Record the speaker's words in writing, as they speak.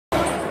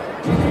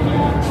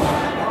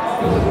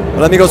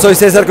Hola amigos, soy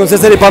César con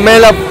César y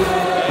Pamela.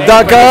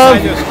 DACA.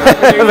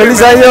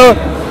 Feliz año.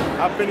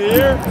 Happy New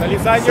Year.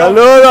 Feliz año.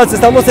 Saludos,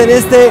 estamos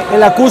en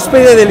la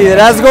cúspide del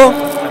liderazgo.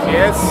 Así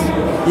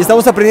es. Y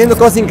estamos aprendiendo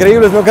cosas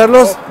increíbles, ¿no,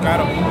 Carlos?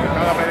 Claro,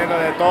 estamos aprendiendo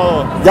de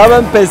todo. Ya va a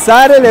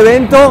empezar el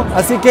evento,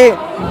 así que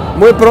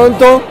muy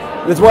pronto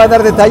les voy a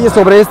dar detalles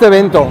sobre este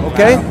evento, ¿ok?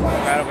 Claro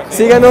que sí.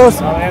 Síganos,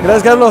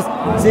 gracias Carlos,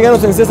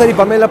 síganos en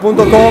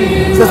cesarypamela.com,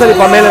 César y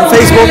Pamela en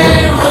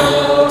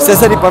Facebook,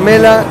 César y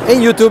Pamela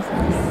en YouTube.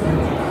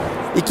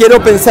 Y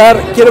quiero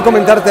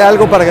comentarte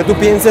algo para que tú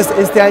pienses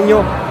este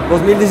año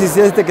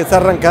 2017 que está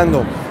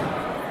arrancando.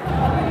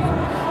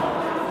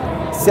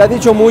 Se ha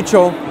dicho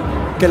mucho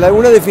que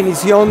una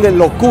definición de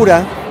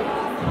locura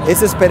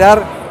es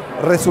esperar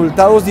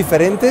resultados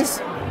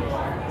diferentes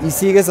y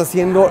sigues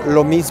haciendo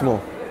lo mismo.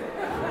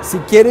 Si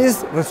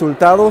quieres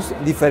resultados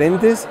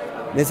diferentes,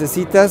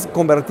 necesitas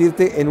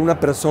convertirte en una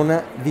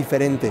persona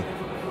diferente.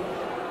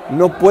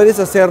 No puedes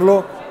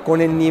hacerlo con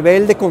el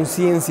nivel de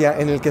conciencia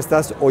en el que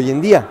estás hoy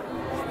en día.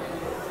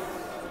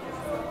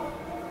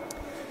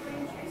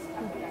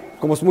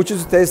 Como muchos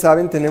de ustedes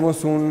saben,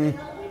 tenemos un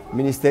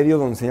ministerio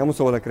donde enseñamos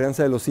sobre la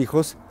crianza de los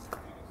hijos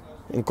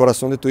en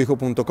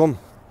corazondetuhijo.com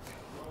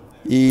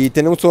y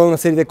tenemos toda una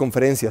serie de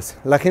conferencias.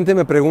 La gente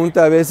me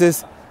pregunta a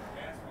veces,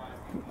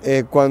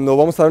 cuando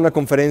vamos a dar una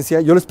conferencia,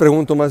 yo les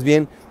pregunto más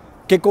bien,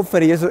 ¿qué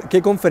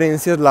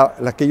conferencia es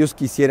la que ellos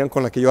quisieran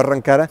con la que yo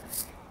arrancara?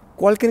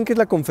 ¿Cuál creen que es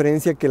la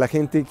conferencia que la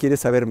gente quiere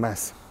saber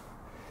más?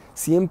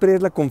 Siempre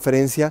es la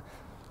conferencia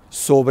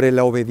sobre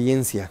la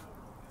obediencia.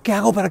 ¿Qué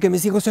hago para que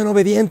mis hijos sean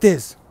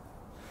obedientes?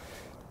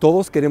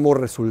 Todos queremos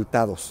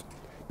resultados.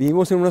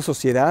 Vivimos en una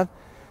sociedad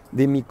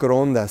de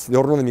microondas, de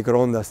horno de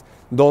microondas,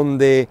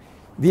 donde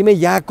dime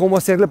ya cómo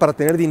hacerle para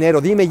tener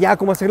dinero, dime ya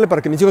cómo hacerle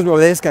para que mis hijos me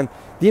obedezcan,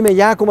 dime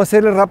ya cómo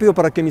hacerle rápido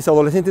para que mis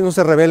adolescentes no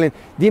se rebelen,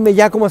 dime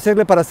ya cómo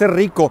hacerle para ser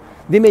rico,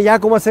 dime ya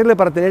cómo hacerle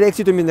para tener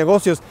éxito en mis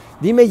negocios,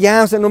 dime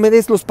ya, o sea, no me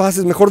des los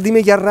pases, mejor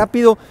dime ya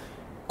rápido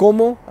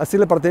cómo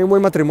hacerle para tener un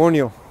buen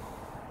matrimonio.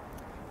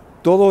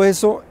 Todo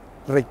eso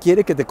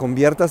requiere que te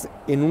conviertas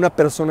en una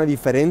persona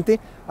diferente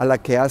a la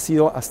que has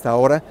sido hasta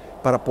ahora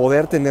para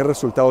poder tener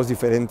resultados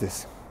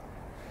diferentes.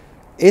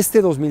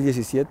 Este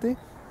 2017,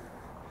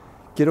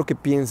 quiero que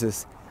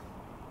pienses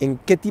en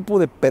qué tipo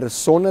de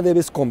persona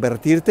debes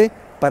convertirte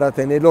para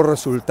tener los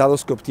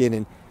resultados que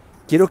obtienen.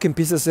 Quiero que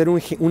empieces a hacer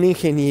una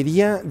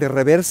ingeniería de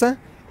reversa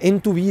en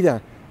tu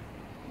vida.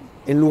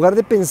 En lugar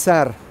de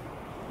pensar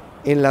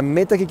en la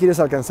meta que quieres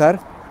alcanzar,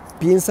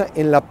 piensa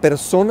en la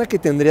persona que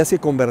tendrías que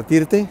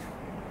convertirte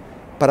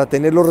para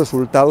tener los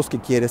resultados que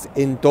quieres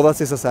en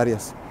todas esas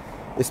áreas,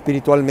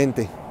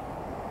 espiritualmente,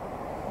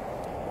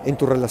 en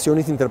tus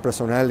relaciones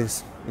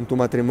interpersonales, en tu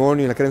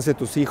matrimonio, en la creencia de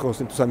tus hijos,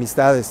 en tus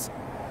amistades,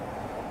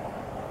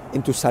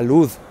 en tu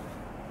salud,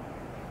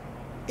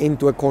 en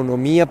tu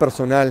economía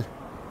personal,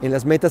 en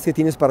las metas que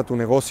tienes para tu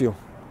negocio.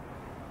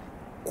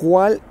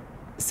 ¿Cuál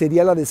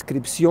sería la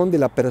descripción de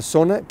la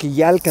persona que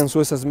ya alcanzó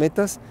esas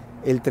metas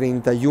el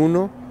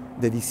 31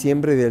 de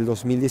diciembre del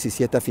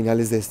 2017 a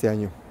finales de este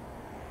año?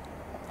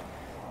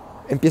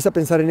 Empieza a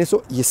pensar en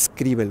eso y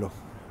escríbelo.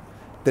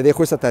 Te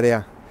dejo esa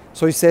tarea.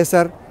 Soy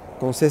César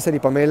con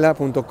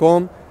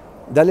cesarypamela.com.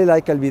 Dale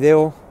like al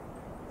video,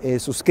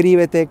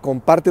 suscríbete,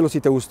 compártelo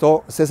si te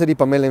gustó. César y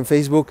Pamela en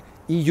Facebook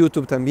y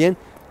YouTube también.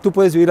 Tú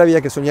puedes vivir la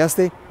vida que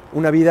soñaste,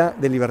 una vida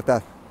de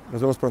libertad. Nos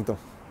vemos pronto.